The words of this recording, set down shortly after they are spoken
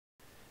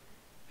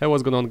Hey,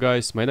 what's going on,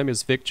 guys? My name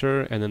is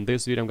Victor, and in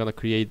this video I'm gonna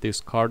create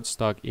this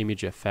cardstock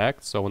image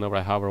effect. So whenever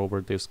I hover over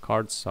this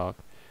cardstock,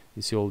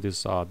 you see all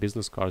these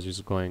business cards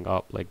just going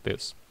up like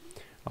this.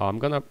 I'm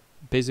gonna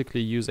basically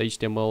use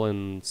HTML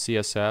and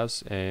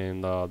CSS,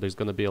 and there's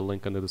gonna be a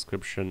link in the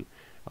description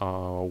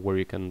where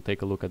you can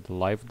take a look at the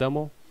live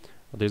demo.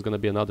 There's gonna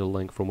be another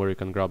link from where you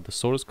can grab the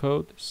source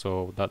code.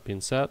 So that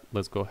being said,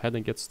 let's go ahead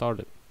and get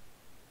started.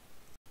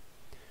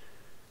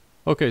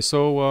 Okay,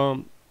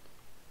 so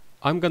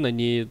I'm gonna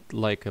need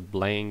like a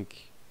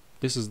blank.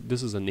 This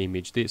is an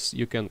image. This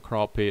you can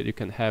crop it. You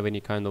can have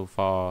any kind of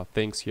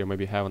things here.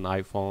 Maybe have an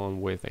iPhone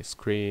with a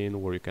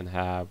screen, where you can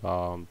have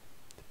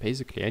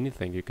basically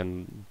anything. You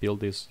can build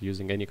this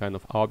using any kind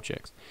of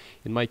objects.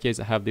 In my case,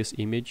 I have this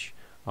image.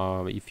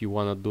 If you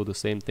wanna do the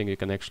same thing, you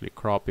can actually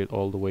crop it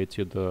all the way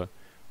to the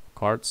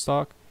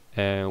cardstock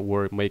and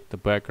where make the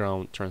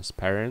background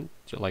transparent,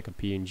 like a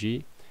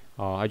PNG.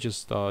 I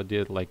just did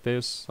it like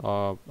this.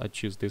 I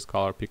choose this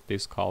color, pick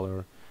this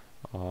color.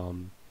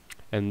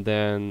 And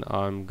then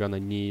I'm gonna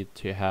need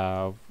to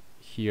have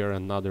here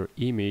another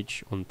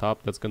image on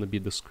top. That's gonna be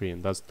the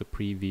screen. That's the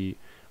preview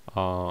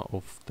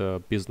of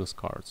the business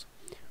cards.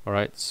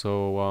 Alright,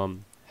 so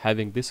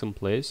having this in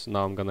place,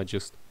 now I'm gonna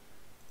just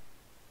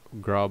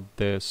grab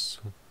this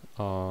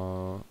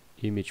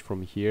image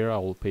from here. I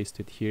will paste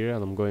it here,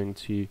 and I'm going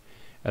to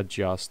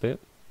adjust it.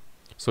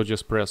 So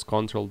just press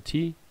Ctrl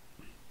T.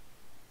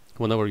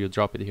 Whenever you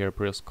drop it here,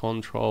 press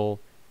Ctrl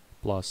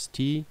plus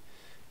T,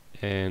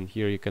 and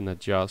here you can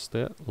adjust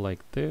it like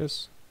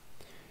this.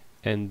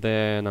 And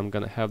then I'm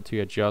gonna have to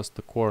adjust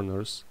the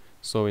corners.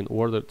 So in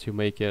order to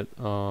make it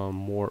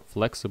more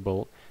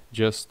flexible,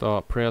 just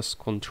press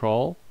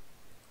Ctrl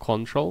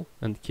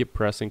and keep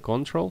pressing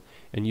Ctrl,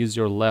 and use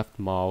your left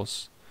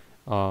mouse,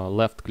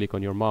 left click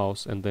on your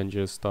mouse, and then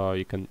just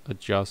you can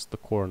adjust the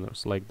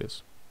corners like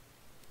this.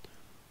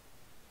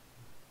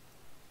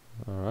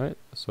 Alright,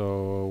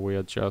 so we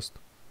adjust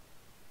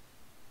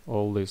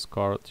all this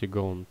card to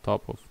go on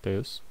top of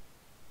this.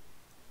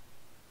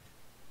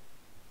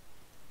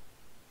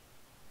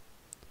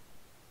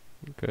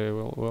 Okay,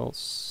 well,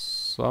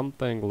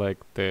 something like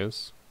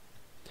this.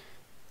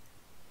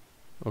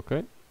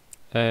 Okay,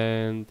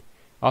 and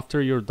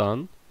after you're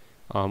done,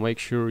 make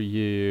sure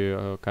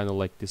you kind of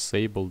like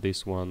disable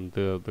this one,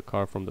 the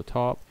card from the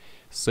top.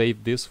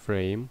 Save this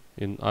frame,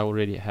 and I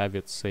already have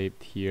it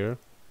saved here.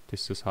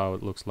 This is how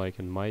it looks like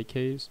in my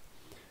case.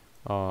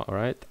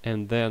 Alright,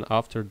 and then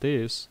after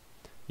this,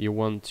 you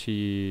want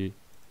to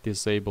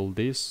disable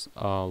this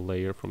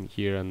layer from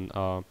here, and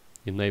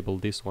enable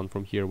this one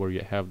from here where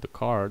you have the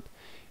card,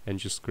 and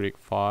just click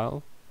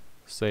File,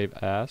 Save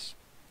As,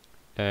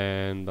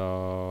 and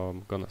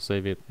I'm gonna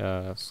save it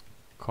as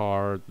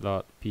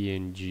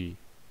card.png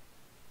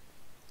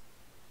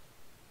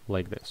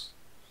like this.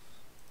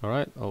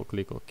 Alright, I'll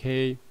click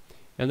OK,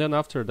 and then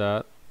after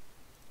that,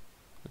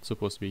 it's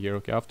supposed to be here.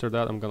 Okay, after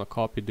that I'm gonna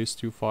copy these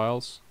two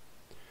files,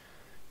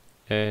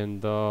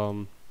 and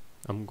I'm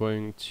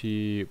going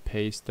to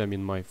paste them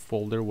in my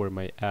folder where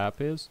my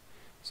app is.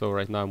 So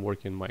right now I'm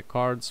working in my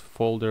cards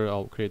folder.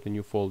 I'll create a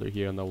new folder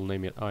here, and I will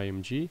name it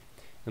IMG,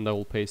 and I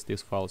will paste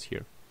these files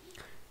here.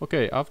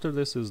 Okay, after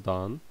this is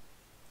done,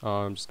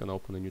 I'm just gonna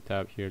open a new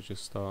tab here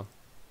just to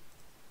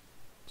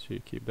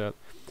keep that.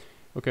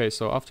 Okay,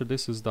 so after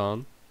this is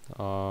done,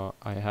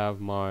 I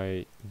have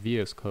my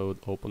VS Code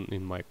open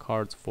in my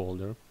cards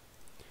folder.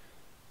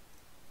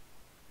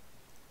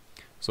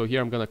 So here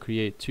I'm gonna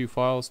create two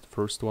files. The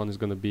first one is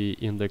gonna be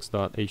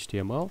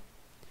index.html,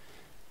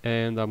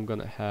 and I'm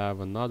gonna have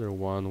another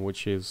one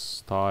which is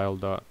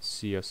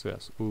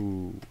style.css.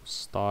 Ooh,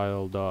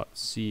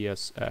 style.css.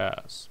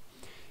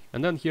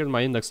 And then here in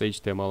my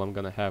index.html, I'm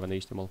gonna have an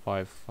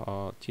HTML5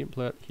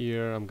 template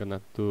here. I'm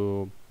gonna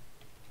do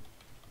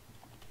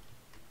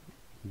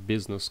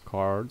business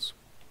cards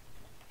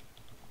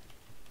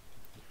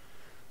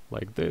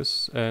like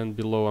this, and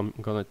below I'm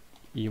gonna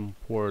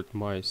import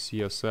my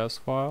CSS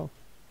file,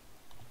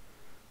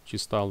 which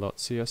is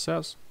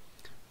style.css.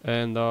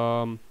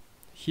 And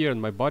here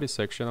in my body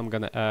section, I'm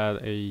gonna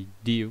add a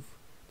div.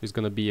 There's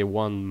gonna be a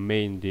one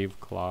main div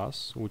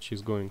class, which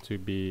is going to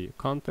be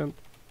content.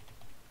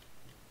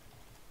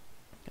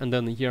 And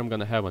then here I'm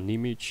gonna have an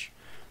image.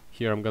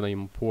 Here I'm gonna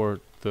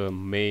import the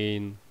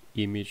main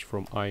image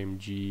from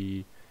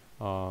img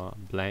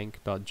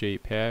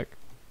blank.jpg,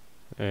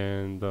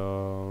 and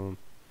I'm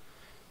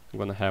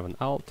gonna have an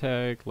alt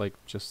tag, like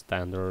just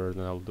standard,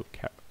 and I'll do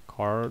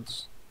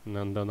cards, and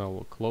then I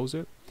will close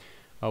it.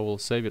 I will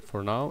save it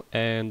for now,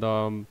 and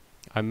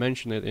I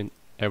mention it in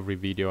every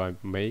video I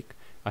make.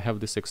 I have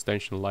this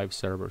extension live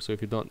server, so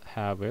if you don't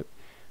have it,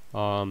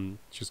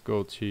 just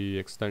go to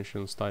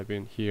extensions, type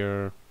in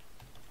here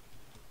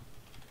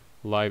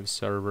live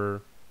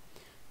server.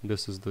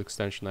 This is the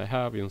extension I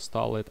have. You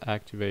install it,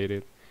 activate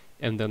it,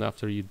 and then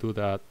after you do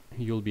that,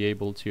 you'll be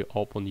able to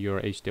open your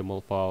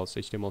HTML files,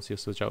 HTML,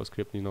 CSS,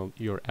 JavaScript,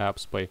 your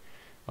apps by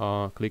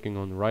clicking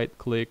on right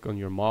click on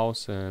your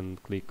mouse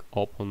and click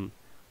open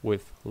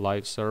with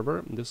live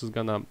server. This is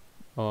gonna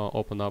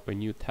open up a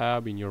new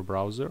tab in your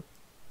browser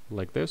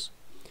like this,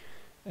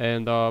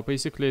 And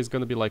basically it's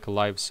gonna be like a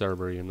live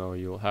server. You know,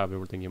 you'll have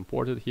everything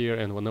imported here,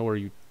 and whenever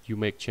you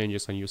make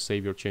changes and you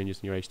save your changes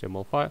in your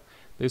HTML file,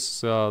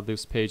 this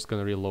page is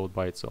gonna reload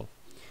by itself.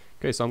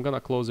 Okay, so I'm gonna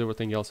close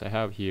everything else I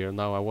have here.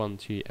 Now I want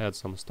to add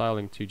some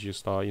styling to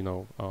just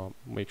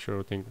make sure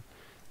everything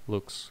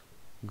looks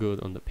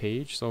good on the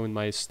page. So in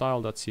my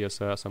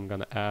style.css, I'm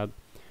gonna add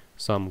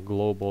some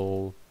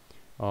global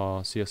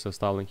CSS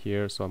styling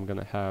here. So I'm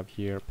gonna have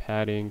here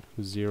padding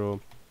 0,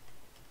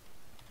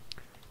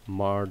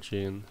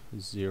 margin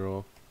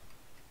 0,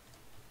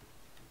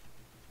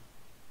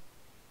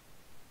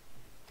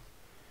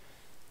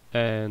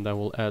 and I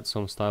will add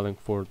some styling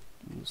for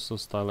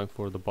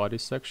the body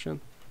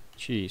section.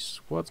 Jeez,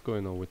 what's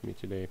going on with me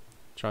today?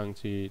 Trying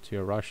to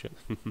rush it.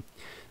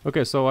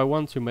 Okay, so I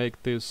want to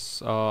make this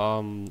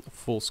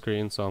full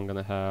screen, so I'm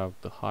gonna have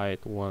the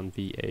height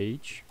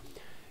 1VH,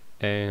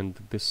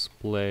 and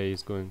display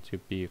is going to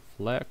be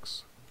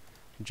flex,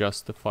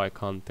 justify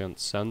content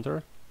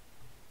center,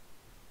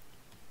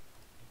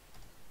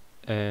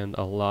 and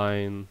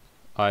align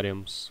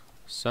items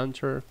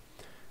center.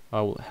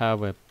 I will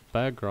have a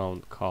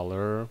background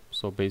color,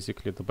 so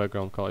basically the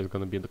background color is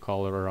going to be the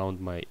color around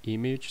my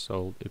image,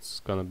 so it's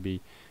going to be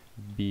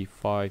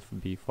B5,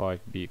 B5,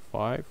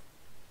 B5.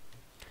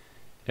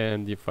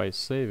 And if I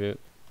save it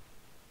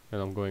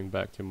and I'm going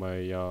back to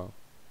my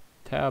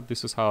tab,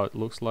 this is how it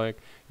looks like.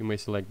 You may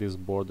see like this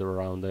border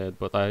around it,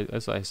 but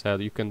as I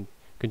said, you can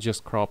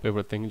just crop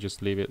everything,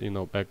 just leave it, you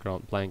know,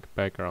 background, blank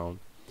background.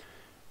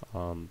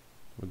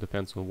 It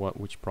depends on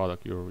which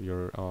product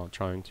you're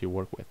trying to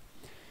work with.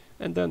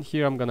 And then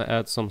here I'm gonna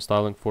add some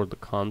styling for the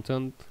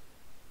content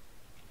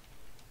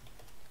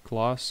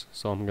class.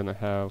 So I'm gonna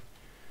have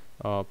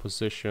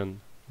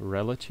position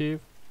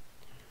relative.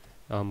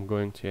 I'm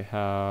going to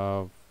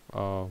have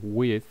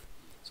width.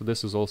 So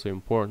this is also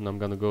important. I'm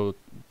gonna go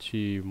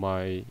to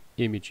my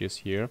images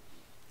here,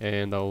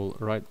 and I'll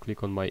right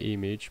click on my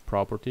image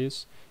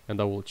properties, and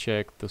I will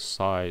check the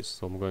size.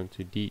 So I'm going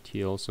to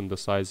details, and the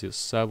size is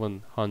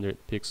 700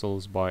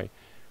 pixels by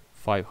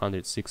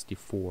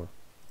 564.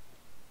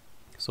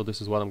 So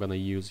this is what I'm gonna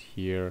use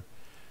here.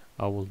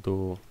 I will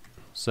do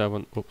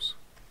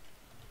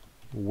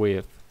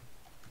width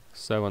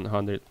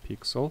 700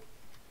 pixel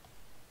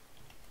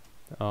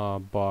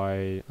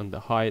and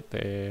the height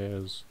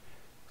is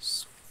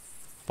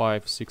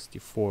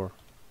 564,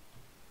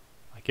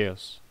 I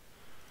guess.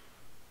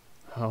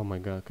 Oh my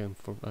god, I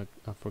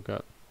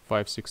forgot.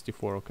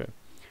 564.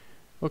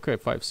 Okay,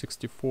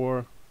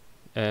 564,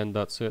 and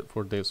that's it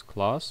for this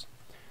class.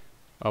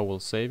 I will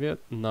save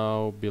it.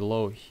 Now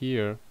below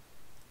here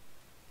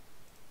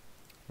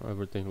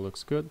everything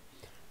looks good,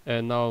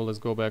 and now let's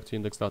go back to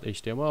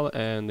index.html,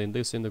 and in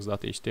this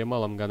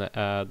index.html I'm gonna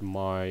add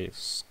my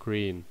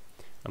screen.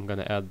 I'm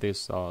gonna add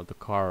this the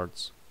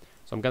cards.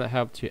 So I'm gonna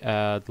have to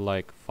add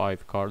like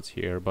 5 cards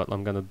here, but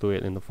I'm gonna do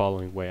it in the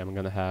following way. I'm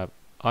gonna have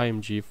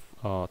img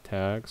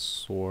tag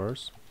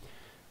source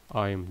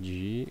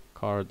img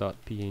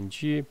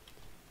card.png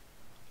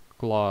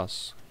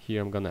class.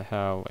 Here I'm gonna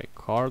have a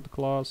card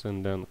class,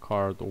 and then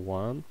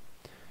card1,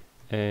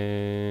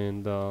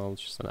 and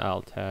just an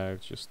alt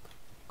tag, just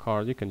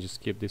card. You can just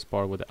skip this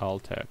part with the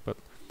alt tag, but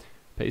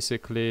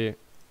basically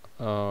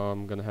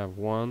I'm gonna have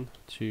 1,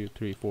 2,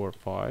 3, 4,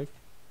 5.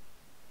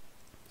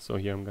 So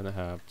here I'm gonna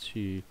have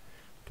 2,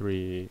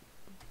 3,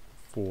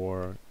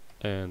 4,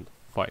 and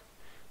 5.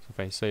 So if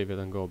I save it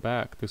and go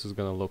back, this is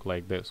gonna look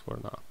like this for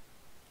now.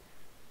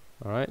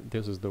 Alright,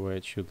 this is the way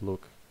it should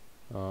look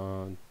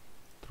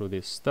through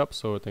this step,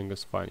 so everything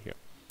is fine here.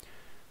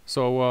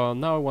 So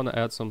now I want to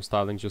add some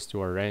styling just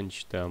to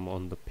arrange them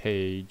on the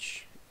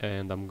page,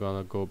 and I'm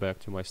gonna go back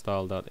to my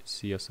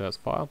style.css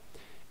file,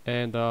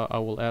 and I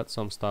will add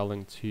some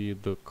styling to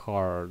the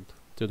card,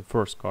 to the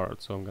first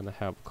card. So I'm gonna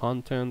have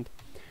content,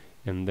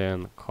 and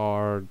then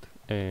card,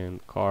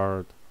 and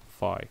card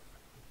 5,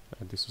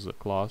 and this is a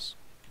class.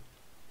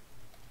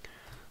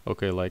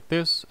 Okay, like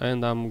this,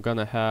 and I'm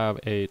gonna have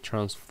a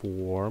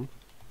transform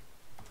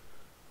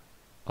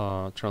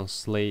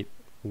translate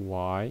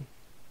y,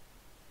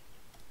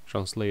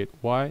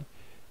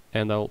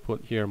 and I'll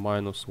put here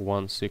minus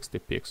 160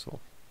 pixel.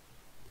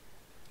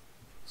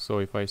 So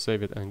if I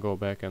save it and go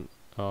back and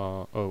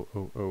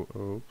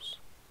oops,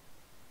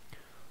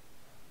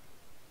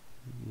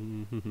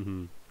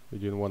 it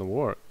didn't want to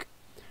work.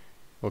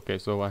 Okay,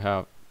 so I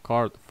have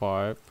card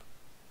 5.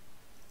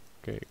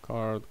 Okay,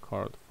 card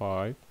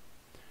 5.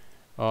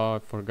 I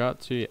forgot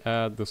to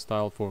add the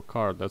style for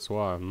card, that's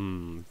why.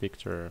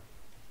 Victor.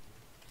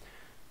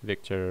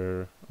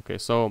 Okay,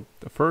 so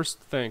the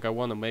first thing, I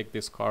want to make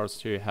these cards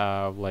to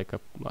have like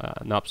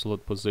an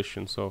absolute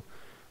position. So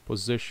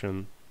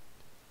position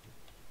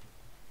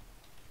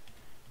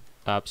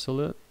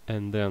absolute,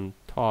 and then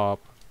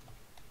top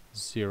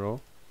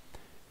 0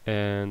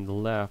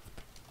 and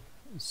left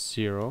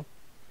 0.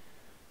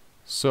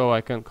 So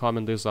I can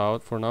comment this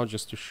out for now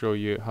just to show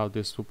you how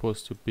this is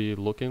supposed to be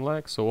looking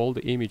like. So all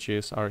the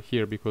images are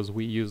here because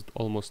we used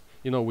almost,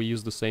 we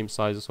used the same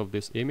sizes of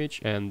this image,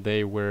 and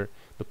they were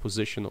the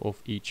position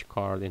of each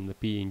card in the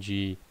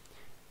PNG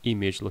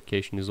image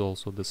location is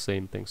also the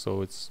same thing,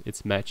 so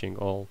it's matching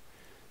all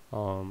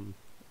the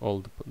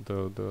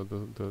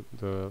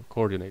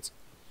coordinates.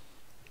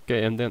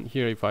 Okay, and then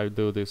here if I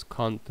do this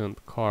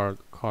content card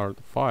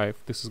 5,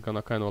 this is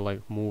gonna kind of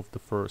like move the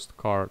first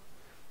card,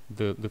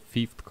 the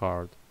fifth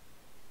card,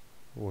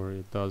 or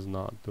it does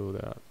not do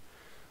that.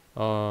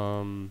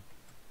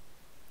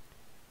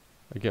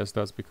 I guess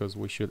that's because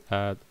we should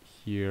add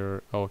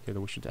here, okay,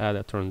 we should add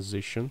a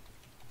transition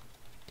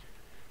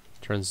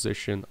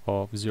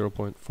of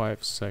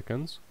 0.5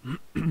 seconds.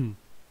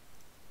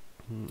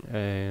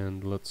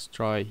 And let's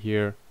try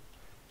here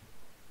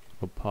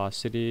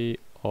opacity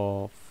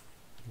of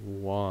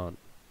 1.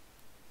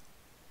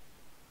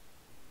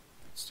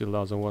 It still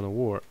doesn't want to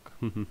work.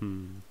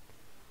 You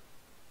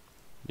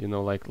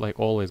know, like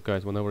always,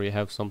 guys, whenever you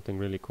have something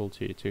really cool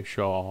to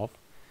show off,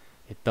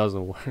 it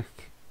doesn't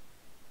work.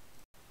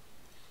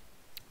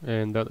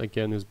 And that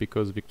again is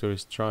because Victor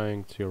is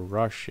trying to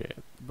rush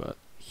it, but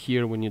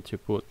here we need to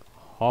put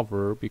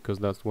hover because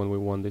that's when we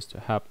want this to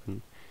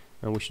happen,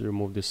 and we should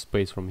remove this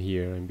space from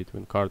here in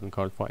between card and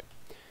card 5.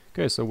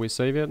 Okay, so we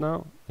save it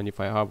now, and if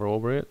I hover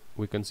over it,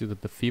 we can see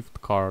that the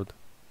fifth card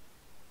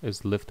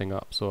is lifting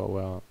up,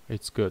 so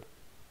it's good.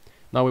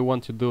 Now we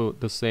want to do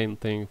the same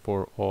thing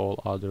for all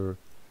other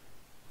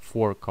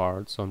 4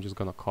 cards, so I'm just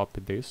gonna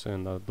copy this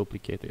and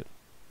duplicate it.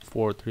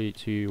 4, 3,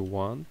 2,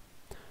 1,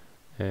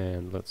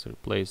 and let's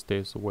replace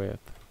this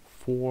with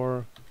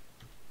 4,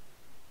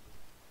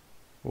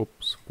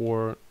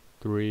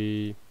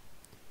 3,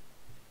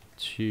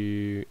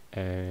 2,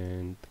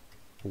 and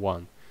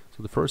 1.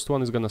 So the first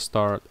one is gonna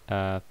start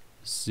at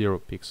 0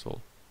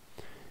 pixel,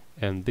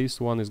 and this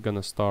one is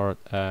gonna start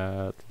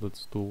at,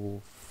 let's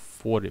do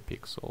 40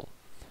 pixel,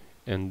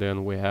 and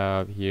then we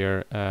have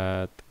here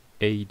at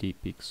 80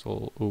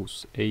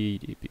 pixels,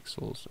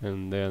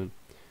 and then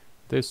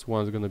this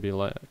one's gonna be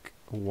like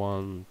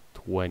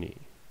 120.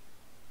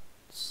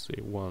 Let's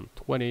see,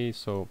 120.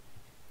 So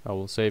I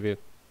will save it,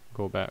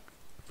 go back,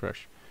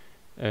 refresh,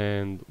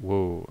 and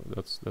whoa,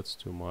 that's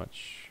too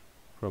much.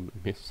 Probably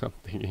missed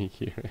something in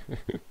here.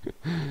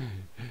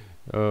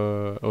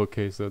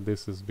 Okay, so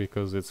this is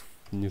because it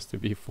needs to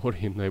be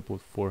 40 and I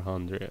put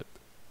 400.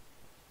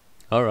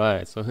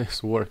 Alright, so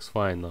this works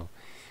fine now.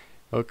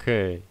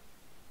 Okay,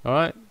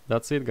 alright,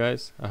 that's it,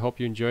 guys. I hope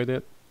you enjoyed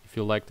it. If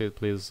you liked it,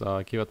 please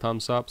give a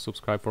thumbs up,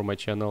 subscribe for my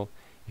channel.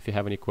 If you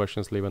have any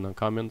questions, leave them in the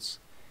comments,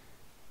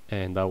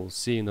 and I will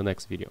see you in the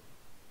next video.